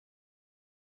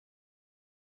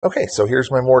Okay, so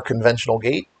here's my more conventional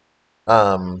gate.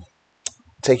 Um,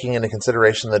 Taking into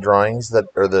consideration the drawings that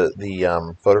or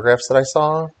the photographs that I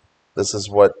saw, this is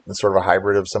what sort of a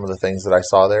hybrid of some of the things that I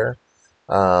saw there.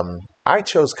 I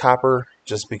chose copper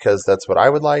just because that's what I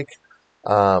would like.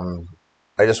 Um,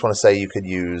 I just want to say you could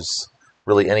use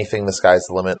really anything. The sky's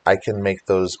the limit. I can make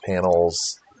those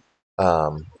panels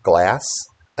glass,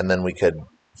 and then we could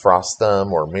frost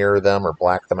them or mirror them or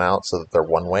black them out so that they're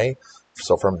one way.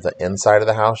 So from the inside of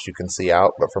the house you can see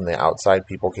out, but from the outside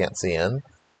people can't see in.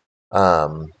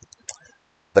 Um,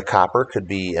 the copper could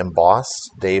be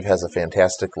embossed. Dave has a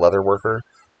fantastic leather worker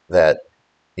that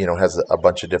has a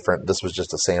bunch of different. This was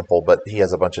just a sample, but he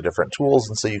has a bunch of different tools,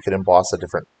 and so you could emboss a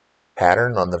different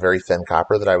pattern on the very thin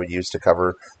copper that I would use to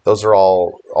cover. Those are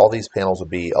all these panels would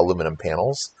be aluminum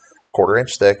panels, 1/4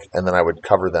 inch thick, and then I would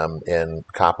cover them in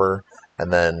copper,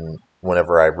 and then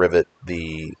whenever I rivet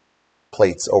the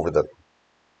plates over the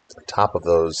top of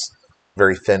those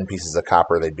very thin pieces of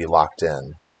copper, they'd be locked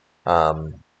in.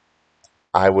 Um,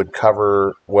 I would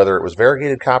cover whether it was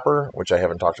variegated copper, which I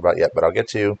haven't talked about yet, but I'll get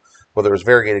to whether it was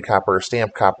variegated copper,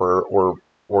 stamped copper,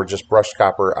 or just brushed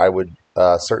copper. I would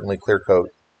certainly clear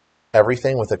coat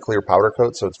everything with a clear powder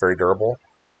coat, so it's very durable.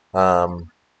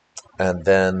 Um, and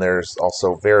then there's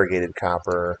also variegated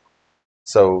copper.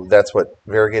 So that's what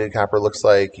variegated copper looks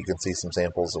like. You can see some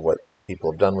samples of what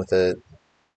people have done with it.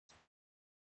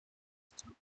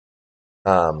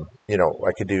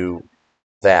 I could do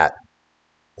that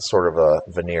sort of a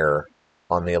veneer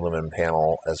on the aluminum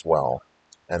panel as well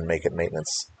and make it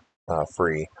maintenance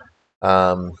free.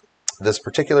 Um, this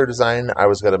particular design, I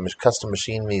was going to custom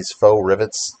machine these faux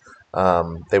rivets.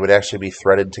 They would actually be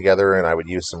threaded together, and I would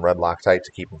use some red Loctite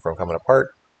to keep them from coming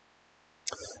apart.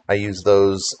 I use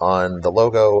those on the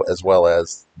logo as well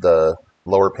as the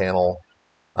lower panel.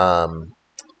 Um,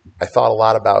 I thought a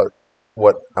lot about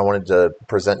what I wanted to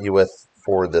present you with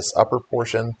for this upper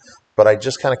portion, but I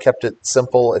just kind of kept it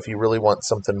simple. If you really want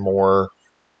something more,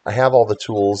 I have all the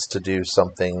tools to do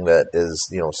something that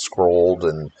is, scrolled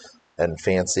and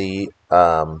fancy.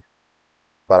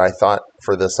 But I thought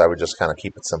for this I would just kind of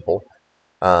keep it simple.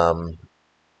 Um,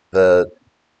 the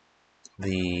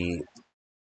the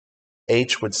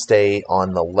H would stay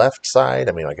on the left side.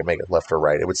 I mean, I could make it left or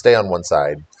right. It would stay on one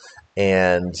side,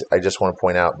 and I just want to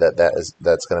point out that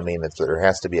that's going to mean that there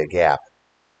has to be a gap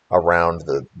around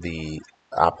the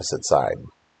opposite side.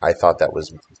 I thought that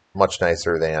was much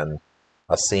nicer than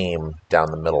a seam down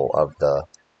the middle of the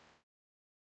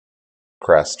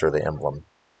crest or the emblem.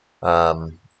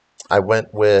 Um, I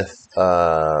went with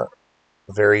a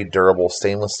very durable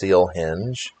stainless steel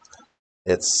hinge.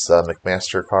 It's a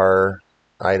McMaster car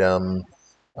item.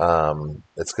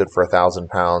 It's good for 1,000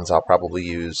 pounds. I'll probably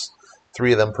use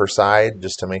 3 of them per side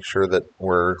just to make sure that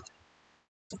we're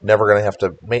never going to have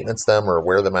to maintenance them or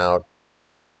wear them out.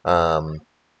 Um,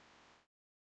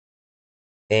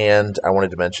 and I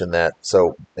wanted to mention that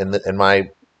so in my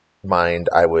mind,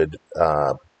 I would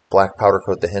black powder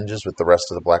coat the hinges with the rest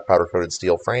of the black powder coated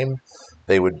steel frame.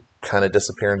 They would kind of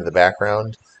disappear into the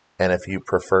background. And if you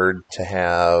preferred to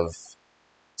have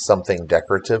something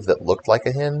decorative that looked like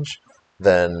a hinge,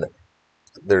 then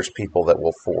there's people that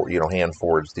will hand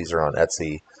forge. These are on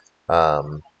Etsy,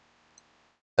 um,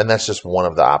 and that's just one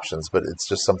of the options. But it's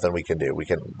just something we can do.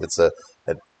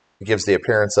 It gives the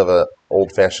appearance of a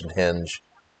old fashioned hinge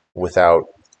without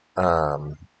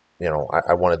um,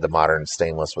 I wanted the modern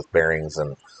stainless with bearings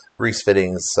and grease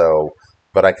fittings. So,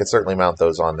 but I could certainly mount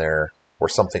those on there or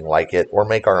something like it, or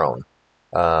make our own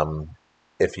um,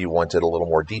 if you wanted a little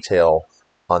more detail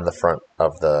on the front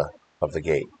of the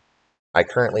gate. I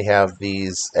currently have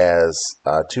these as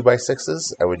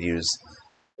 2x6s. I would use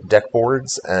deck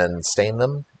boards and stain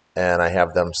them, and I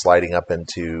have them sliding up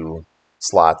into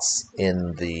slots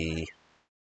in the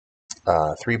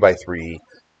 3x3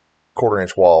 1/4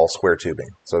 inch wall square tubing.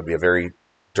 So it'd be a very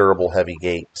durable, heavy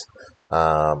gate.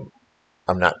 Um,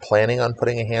 I'm not planning on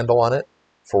putting a handle on it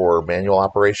for manual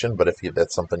operation, but if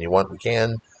that's something you want, we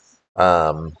can.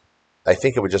 Um, I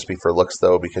think it would just be for looks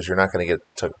though, because you're not going to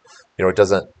get to, it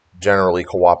doesn't generally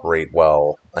cooperate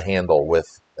well, a handle with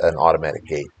an automatic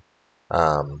gate.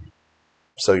 Um,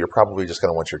 so you're probably just going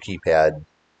to want your keypad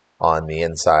on the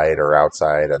inside or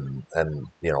outside, and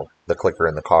the clicker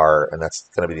in the car, and that's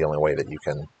going to be the only way that you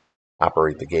can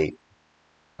operate the gate.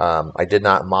 I did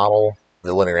not model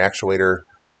the linear actuator.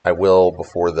 I will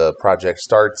before the project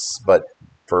starts, but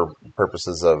for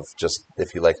purposes of just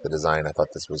if you like the design, I thought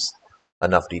this was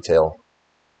enough detail.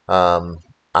 Um,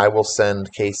 I will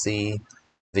send Casey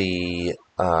the.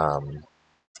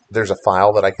 There's a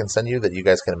file that I can send you that you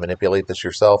guys can manipulate this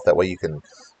yourself. That way you can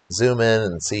zoom in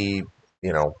and see,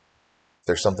 if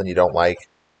there's something you don't like.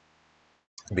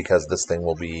 because this thing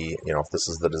will be, if this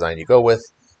is the design you go with,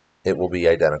 it will be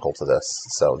identical to this.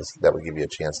 So that would give you a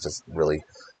chance to really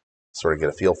sort of get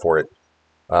a feel for it.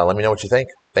 Let me know what you think.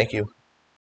 Thank you.